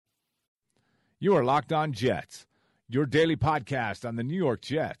You are Locked On Jets, your daily podcast on the New York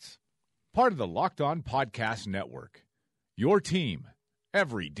Jets. Part of the Locked On Podcast Network, your team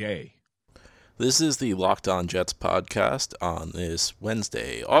every day. This is the Locked On Jets podcast on this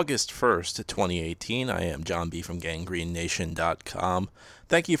Wednesday, August 1st, 2018. I am John B. from GangreneNation.com.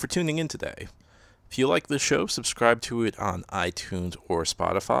 Thank you for tuning in today. If you like the show, subscribe to it on iTunes or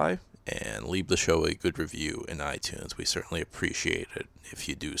Spotify, and leave the show a good review in iTunes. We certainly appreciate it if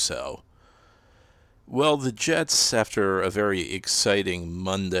you do so. Well, the Jets, after a very exciting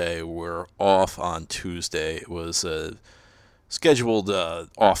Monday, were off on Tuesday. It was a scheduled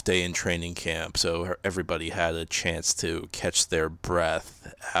off day in training camp, so everybody had a chance to catch their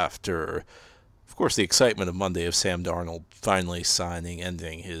breath after, of course, the excitement of Monday of Sam Darnold finally signing,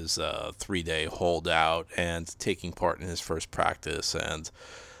 ending his 3-day holdout, and taking part in his first practice. And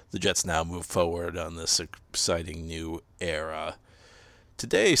the Jets now move forward on this exciting new era.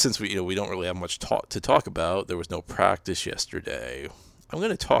 Today, since we don't really have much to talk about, there was no practice yesterday, I'm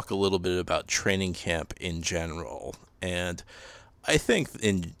going to talk a little bit about training camp in general. And I think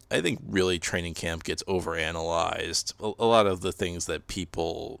really training camp gets overanalyzed. A lot of the things that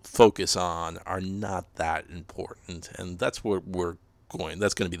people focus on are not that important, and that's where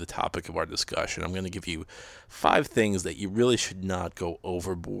that's going to be the topic of our discussion. I'm going to give you 5 things that you really should not go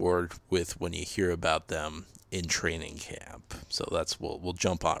overboard with when you hear about them in training camp. So we'll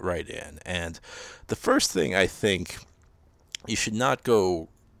jump on right in. And the first thing I think you should not go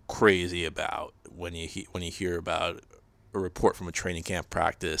crazy about when you hear about a report from a training camp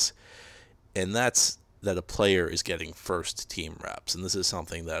practice, and that's that a player is getting first team reps. And this is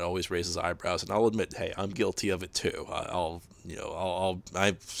something that always raises eyebrows, and I'll admit, hey, I'm guilty of it too.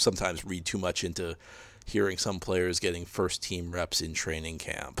 I sometimes read too much into hearing some players getting first team reps in training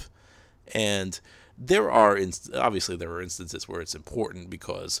camp. And there are instances where it's important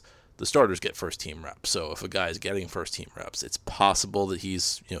because the starters get first team reps. So if a guy is getting first team reps, it's possible that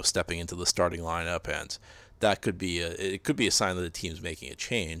he's stepping into the starting lineup, and that could be a sign that the team's making a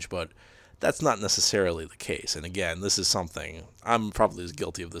change, but that's not necessarily the case. And again, this is something I'm probably as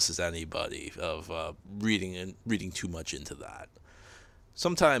guilty of this as anybody, of reading too much into that.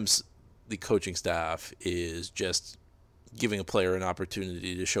 Sometimes the coaching staff is just giving a player an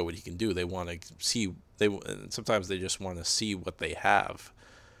opportunity to show what he can do. They want to see. Sometimes they just want to see what they have.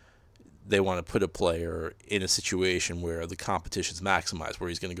 They want to put a player in a situation where the competition's maximized, where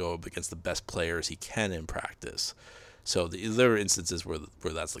he's going to go up against the best players he can in practice. So there are instances where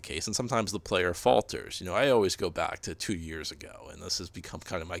that's the case, and sometimes the player falters. I always go back to 2 years ago, and this has become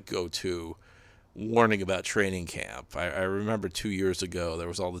kind of my go-to warning about training camp. I remember 2 years ago there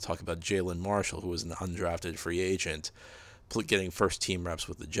was all the talk about Jalen Marshall, who was an undrafted free agent, getting first team reps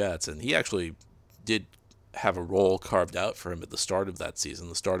with the Jets, and he actually did have a role carved out for him at the start of that season,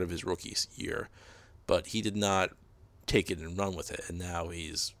 the start of his rookie year, but he did not take it and run with it, and now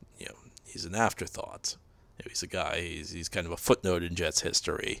he's an afterthought. He's a guy. He's kind of a footnote in Jets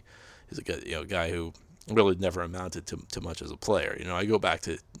history. He's a guy who really never amounted to much as a player. I go back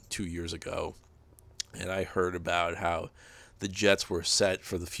to 2 years ago, and I heard about how the Jets were set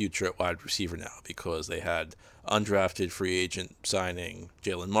for the future at wide receiver now because they had undrafted free agent signing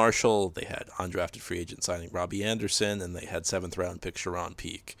Jalen Marshall, they had undrafted free agent signing Robbie Anderson, and they had 7th round pick Sharon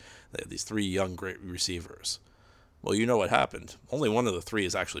Peake. They had these 3 young great receivers. Well, you know what happened? Only one of the 3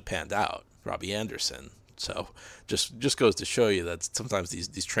 has actually panned out, Robbie Anderson. So just goes to show you that sometimes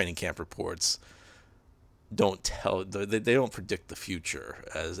these training camp reports don't they don't predict the future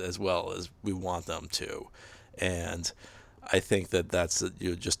as well as we want them to. And I think that's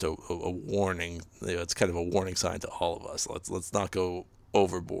just a warning. It's kind of a warning sign to all of us. Let's not go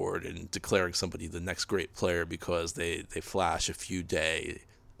overboard in declaring somebody the next great player because they flash a few days,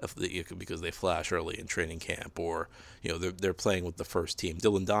 because they flash early in training camp, or they're playing with the first team.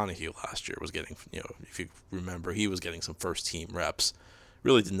 Dylan Donahue last year was getting, if you remember, he was getting some first team reps.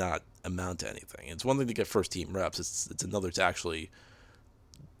 Really did not amount to anything. It's one thing to get first team reps. It's another to actually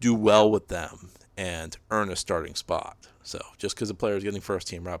do well with them and earn a starting spot. So just because a player is getting first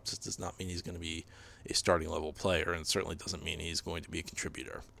team reps does not mean he's going to be a starting level player, and certainly doesn't mean he's going to be a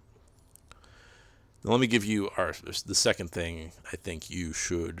contributor. Now let me give you the second thing I think you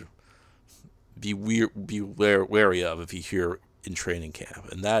should be wary of if you hear in training camp,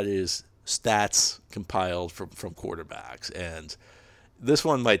 and that is stats compiled from quarterbacks. And this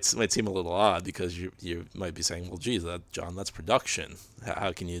one might seem a little odd because you might be saying, well, geez, John, that's production.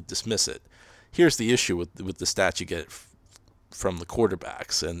 How can you dismiss it? Here's the issue with the stats you get from the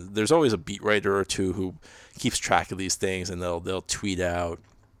quarterbacks, and there's always a beat writer or two who keeps track of these things, and they'll tweet out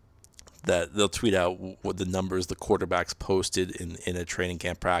that they'll tweet out what the numbers the quarterbacks posted in a training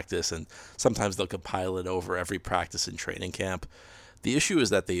camp practice, and sometimes they'll compile it over every practice in training camp. The issue is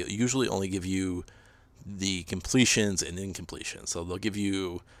that they usually only give you the completions and incompletions. So they'll give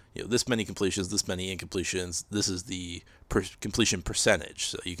you, this many completions, this many incompletions. This is the completion percentage.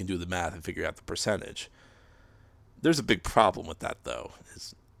 So you can do the math and figure out the percentage. There's a big problem with that, though.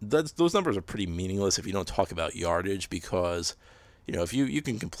 Those numbers are pretty meaningless if you don't talk about yardage, because if you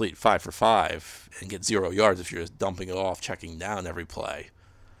can complete 5 for 5 and get 0 yards if you're just dumping it off, checking down every play.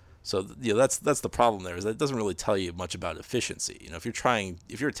 So that's the problem there, is that it doesn't really tell you much about efficiency.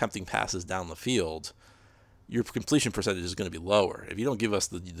 If you're attempting passes down the field, your completion percentage is going to be lower. If you don't give us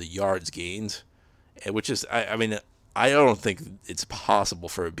the yards gained, which is, I don't think it's possible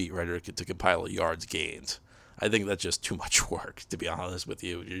for a beat writer to compile a yards gained. I think that's just too much work, to be honest with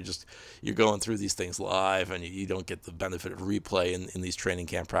you. You're going through these things live, and you don't get the benefit of replay in these training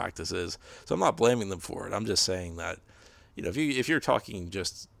camp practices. So I'm not blaming them for it. I'm just saying that, if you're talking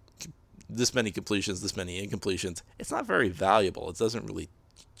just this many completions, this many incompletions, it's not very valuable. It doesn't really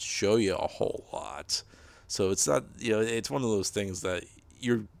show you a whole lot. So it's not, it's one of those things that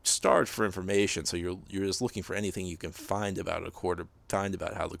you're starved for information. So you're just looking for anything you can find about about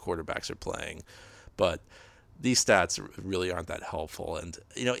how the quarterbacks are playing. But these stats really aren't that helpful. And,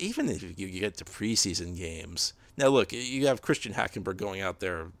 even if you get to preseason games, now look, you have Christian Hackenberg going out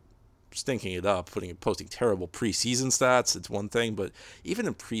there stinking it up, posting terrible preseason stats. It's one thing, but even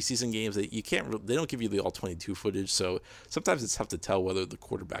in preseason games, they don't give you the all 22 footage. So sometimes it's tough to tell whether the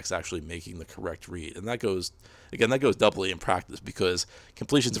quarterback's actually making the correct read. And that goes doubly in practice, because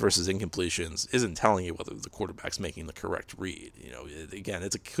completions versus incompletions isn't telling you whether the quarterback's making the correct read.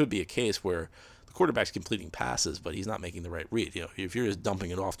 It could be a case where the quarterback's completing passes, but he's not making the right read. If you're just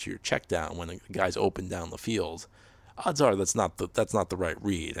dumping it off to your check down when a guy's open down the field, odds are that's not the right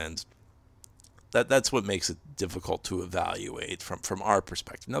read, and that's what makes it difficult to evaluate from our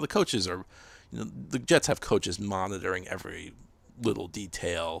perspective. Now the coaches are, the Jets have coaches monitoring every little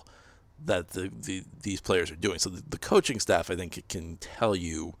detail that these players are doing. So the coaching staff, I think, can tell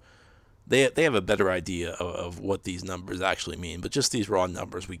you. They have a better idea of what these numbers actually mean, but just these raw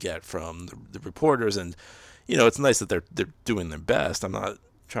numbers we get from the reporters, and it's nice that they're doing their best. I'm not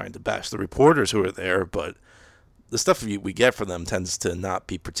trying to bash the reporters who are there, but the stuff we get from them tends to not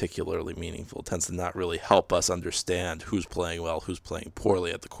be particularly meaningful, tends to not really help us understand who's playing well, who's playing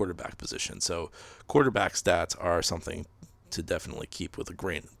poorly at the quarterback position. So quarterback stats are something to definitely keep with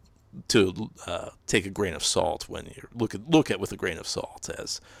take a grain of salt when you look at with a grain of salt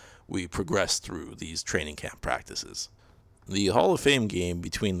as we progress through these training camp practices. The Hall of Fame game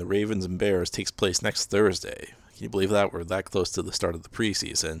between the Ravens and Bears takes place next Thursday. Can you believe that? We're that close to the start of the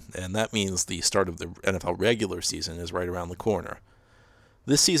preseason, and that means the start of the NFL regular season is right around the corner.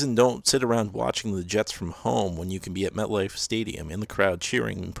 This season, don't sit around watching the Jets from home when you can be at MetLife Stadium in the crowd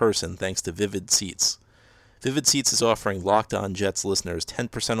cheering in person thanks to Vivid Seats. Vivid Seats is offering Locked On Jets listeners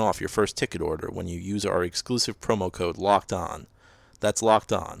 10% off your first ticket order when you use our exclusive promo code Locked On. That's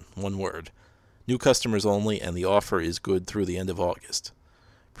Locked On, one word. New customers only, and the offer is good through the end of August.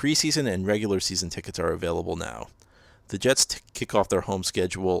 Preseason and regular season tickets are available now. The Jets kick off their home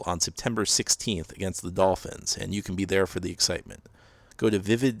schedule on September 16th against the Dolphins, and you can be there for the excitement. Go to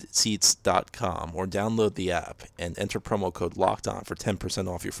vividseats.com or download the app and enter promo code Locked On for 10%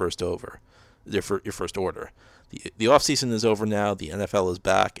 off your first order. The offseason is over now, the NFL is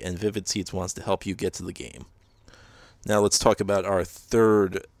back, and Vivid Seats wants to help you get to the game. Now let's talk about our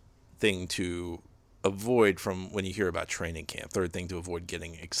third thing to avoid from when you hear about training camp. Third thing to avoid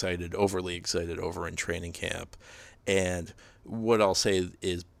getting overly excited over in training camp. And what I'll say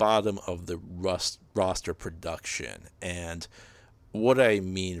is bottom of the roster production. And what I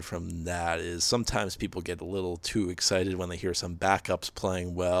mean from that is sometimes people get a little too excited when they hear some backups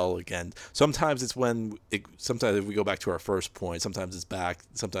playing well. Again, sometimes if we go back to our first point, sometimes it's back.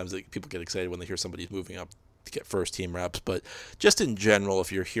 Sometimes people get excited when they hear somebody's moving up to get first team reps. But just in general,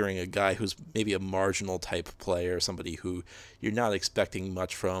 if you're hearing a guy who's maybe a marginal type player, somebody who you're not expecting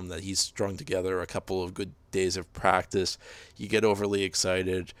much from, that he's strung together a couple of good days of practice, you get overly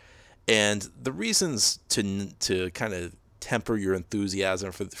excited. And the reasons to kind of temper your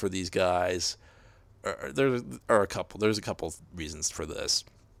enthusiasm for these guys there are a couple. There's a couple reasons for this.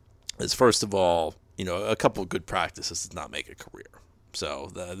 Is first of all, a couple of good practices does not make a career.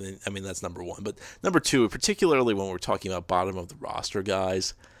 So, that's number one. But number two, particularly when we're talking about bottom of the roster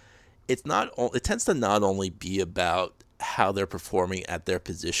guys, it tends to not only be about how they're performing at their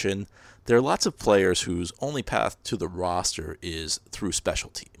position. There are lots of players whose only path to the roster is through special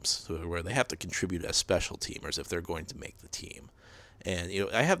teams, where they have to contribute as special teamers if they're going to make the team. And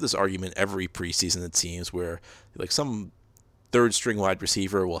I have this argument every preseason, it seems, where like some third string wide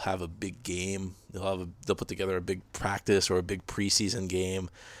receiver will have a big game. They'll put together a big practice or a big preseason game,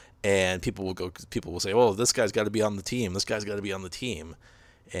 and people will say, "Oh, this guy's got to be on the team. This guy's got to be on the team."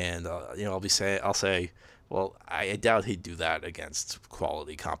 And I'll say, well, I doubt he'd do that against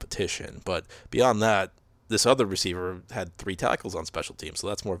quality competition. But beyond that, this other receiver had 3 tackles on special teams, so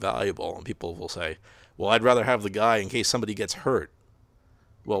that's more valuable. And people will say, well, I'd rather have the guy in case somebody gets hurt.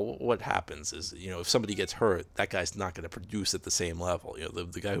 Well, what happens is, if somebody gets hurt, that guy's not going to produce at the same level.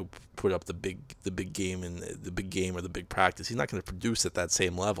 The guy who put up the big game in the big game or the big practice, he's not going to produce at that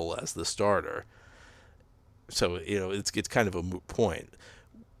same level as the starter. So, it's kind of a moot point.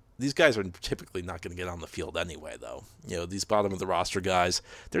 These guys are typically not going to get on the field anyway, though. These bottom of the roster guys,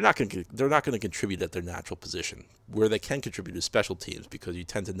 they're not going to contribute at their natural position. Where they can contribute is special teams, because you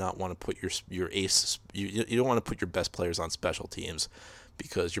tend to not want to put your ace. You don't want to put your best players on special teams,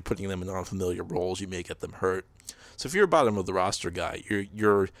 because you're putting them in unfamiliar roles. You may get them hurt. So if you're a bottom of the roster guy,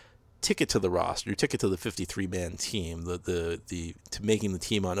 your ticket to the roster, your ticket to the 53-man team, to making the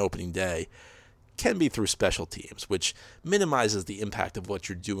team on opening day, can be through special teams, which minimizes the impact of what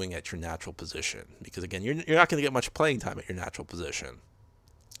you're doing at your natural position. Because again, you're not going to get much playing time at your natural position.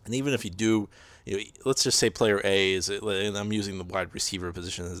 And even if you do, let's just say player A is, and I'm using the wide receiver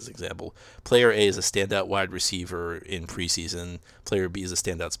position as an example. Player A is a standout wide receiver in preseason. Player B is a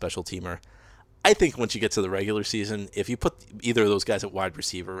standout special teamer. I think once you get to the regular season, if you put either of those guys at wide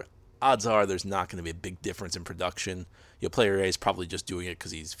receiver, odds are there's not going to be a big difference in production. Player A is probably just doing it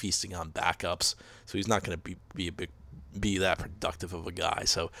because he's feasting on backups, so he's not going to be that productive of a guy.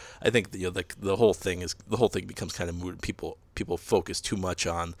 So I think the whole thing becomes kind of moot. People focus too much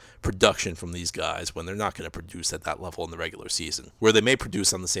on production from these guys when they're not going to produce at that level in the regular season. Where they may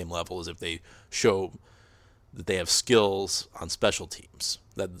produce on the same level as if they show that they have skills on special teams.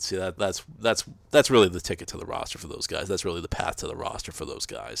 That's really the ticket to the roster for those guys. That's really the path to the roster for those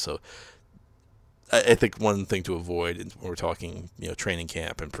guys. So I think one thing to avoid when we're talking, training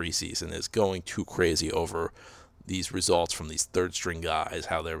camp and preseason is going too crazy over these results from these third string guys,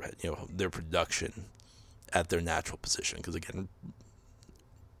 how their production at their natural position. Because again,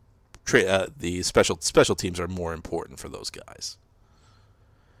 the special teams are more important for those guys.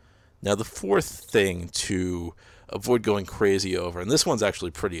 Now, the fourth thing to avoid going crazy over, and this one's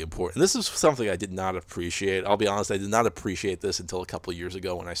actually pretty important. This is something I did not appreciate. I'll be honest, I did not appreciate this until a couple of years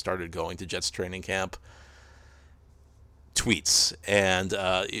ago when I started going to Jets training camp. Tweets and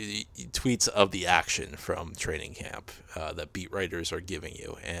tweets of the action from training camp that beat writers are giving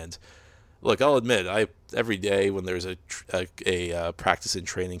you. And look, I'll admit, every day when there's a practice in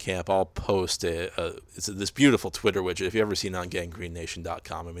training camp, I'll post this beautiful Twitter widget. If you've ever seen it on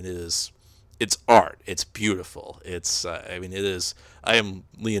GangreneNation.com, I mean, it's art. It's beautiful. It is. I am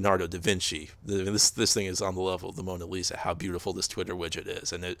Leonardo da Vinci. This thing is on the level of the Mona Lisa. How beautiful this Twitter widget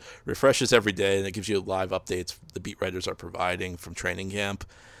is, and it refreshes every day, and it gives you live updates the beat writers are providing from training camp,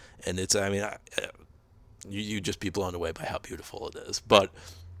 and it's. You just be blown away by how beautiful it is. But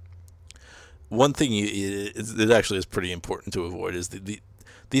one thing it actually is pretty important to avoid is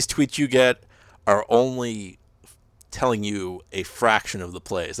these tweets you get are only telling you a fraction of the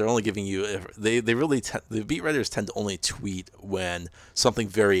plays. They're only giving you the beat writers tend to only tweet when something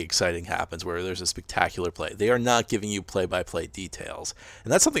very exciting happens, where there's a spectacular play. They are not giving you play-by-play details,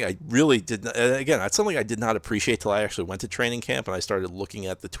 and that's something I really did not, again, that's something I did not appreciate till I actually went to training camp and I started looking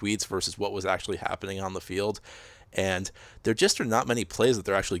at the tweets versus what was actually happening on the field. And there just are not many plays that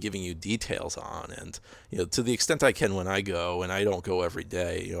they're actually giving you details on. And, to the extent I can when I go, and I don't go every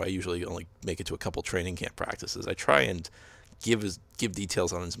day, I usually only make it to a couple training camp practices. I try and give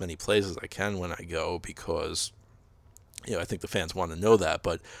details on as many plays as I can when I go, because, I think the fans want to know that.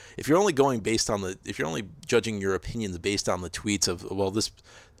 But if you're only if you're only judging your opinions based on the tweets of, well, this,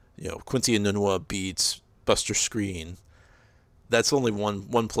 Quincy Enunwa beats Buster Skrine, that's only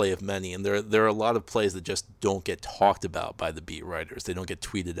one play of many, and there are a lot of plays that just don't get talked about by the beat writers. They don't get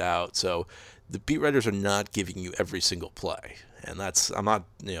tweeted out, so the beat writers are not giving you every single play, and it's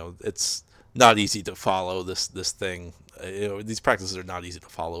not easy to follow this thing. These practices are not easy to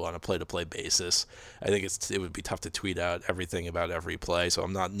follow on a play-to-play basis. I think it would be tough to tweet out everything about every play, so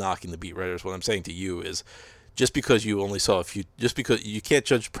I'm not knocking the beat writers. What I'm saying to you is, just because you only saw just because you can't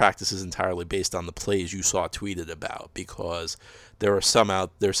judge practices entirely based on the plays you saw tweeted about, because there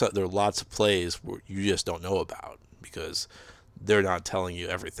are lots of plays where you just don't know about, because they're not telling you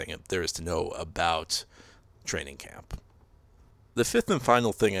everything there is to know about training camp. The fifth and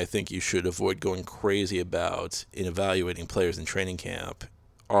final thing I think you should avoid going crazy about in evaluating players in training camp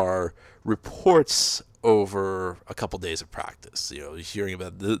are reports over a couple days of practice. You know, hearing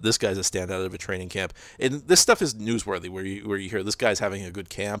about this guy's a standout of a training camp, and this stuff is newsworthy. Where you hear this guy's having a good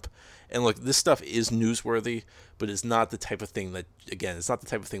camp, and look, this stuff is newsworthy, but it's not the type of thing that, again, it's not the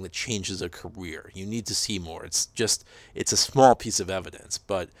type of thing that changes a career. You need to see more. It's a small piece of evidence,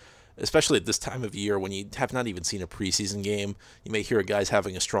 but especially at this time of year when you have not even seen a preseason game, you may hear a guy's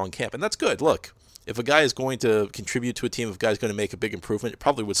having a strong camp, and that's good. Look, if a guy is going to contribute to a team, if a guy's going to make a big improvement, it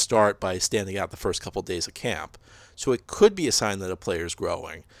probably would start by standing out the first couple of days of camp. So it could be a sign that a player's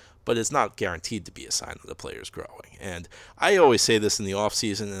growing, but it's not guaranteed to be a sign that a player's growing. And I always say this in the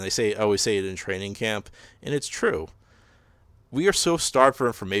offseason, and I always say it in training camp, and it's true. We are so starved for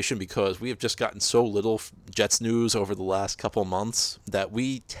information because we have just gotten so little Jets news over the last couple months that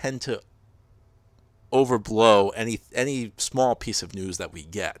we tend to overblow any small piece of news that we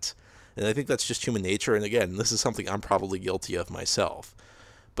get. And I think that's just human nature. And again, this is something I'm probably guilty of myself.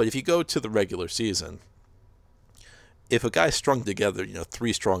 But if you go to the regular season, if a guy strung together,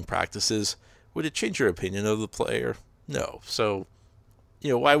 3 strong practices, would it change your opinion of the player? No. So,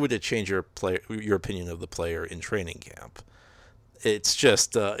 why would it change your opinion of the player in training camp? It's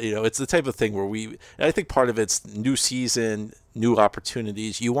just, it's the type of thing where and I think part of it's new season, new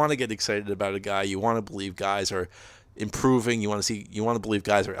opportunities. You want to get excited about a guy. You want to believe guys are improving. You want to believe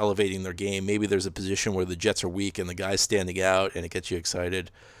guys are elevating their game. Maybe there's a position where the Jets are weak and the guy's standing out and it gets you excited.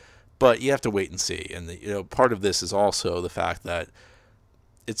 But you have to wait and see. And part of this is also the fact that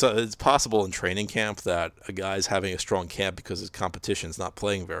it's possible in training camp that a guy's having a strong camp because his competition's not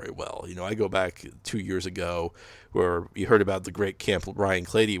playing very well. I go back 2 years ago where you heard about the great camp Ryan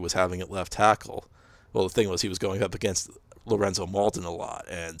Clady was having at left tackle. Well, the thing was he was going up against Lorenzo Mauldin a lot,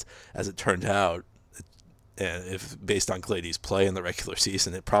 and as it turned out, and if based on Clady's play in the regular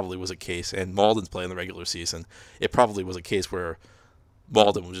season, it probably was a case, and Mauldin's play in the regular season, it probably was a case where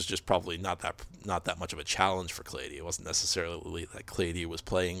Mauldin was just probably not that much of a challenge for Clady. It wasn't necessarily that Clady was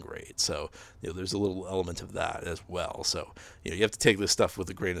playing great. So there's a little element of that as well. So you have to take this stuff with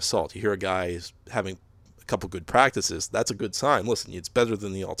a grain of salt. You hear a guy is having a couple good practices, that's a good sign. Listen, it's better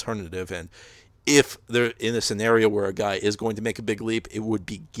than the alternative. And if they're in a scenario where a guy is going to make a big leap, it would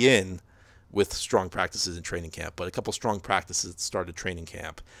begin with strong practices in training camp. But a couple strong practices at the start of training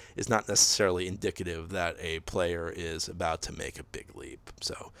camp is not necessarily indicative that a player is about to make a big leap.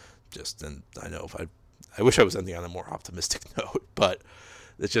 So and I know I wish I was ending on a more optimistic note, but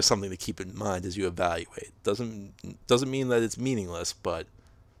it's just something to keep in mind as you evaluate. Doesn't mean that it's meaningless, but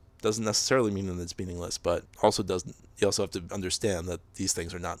doesn't necessarily mean that it's meaningless, but also you also have to understand that these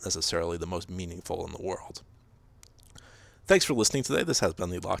things are not necessarily the most meaningful in the world. Thanks for listening today. This has been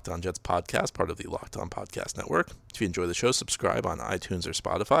the Locked On Jets podcast, part of the Locked On Podcast Network. If you enjoy the show, subscribe on iTunes or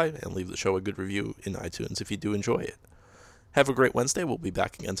Spotify, and leave the show a good review in iTunes if you do enjoy it. Have a great Wednesday. We'll be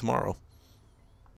back again tomorrow.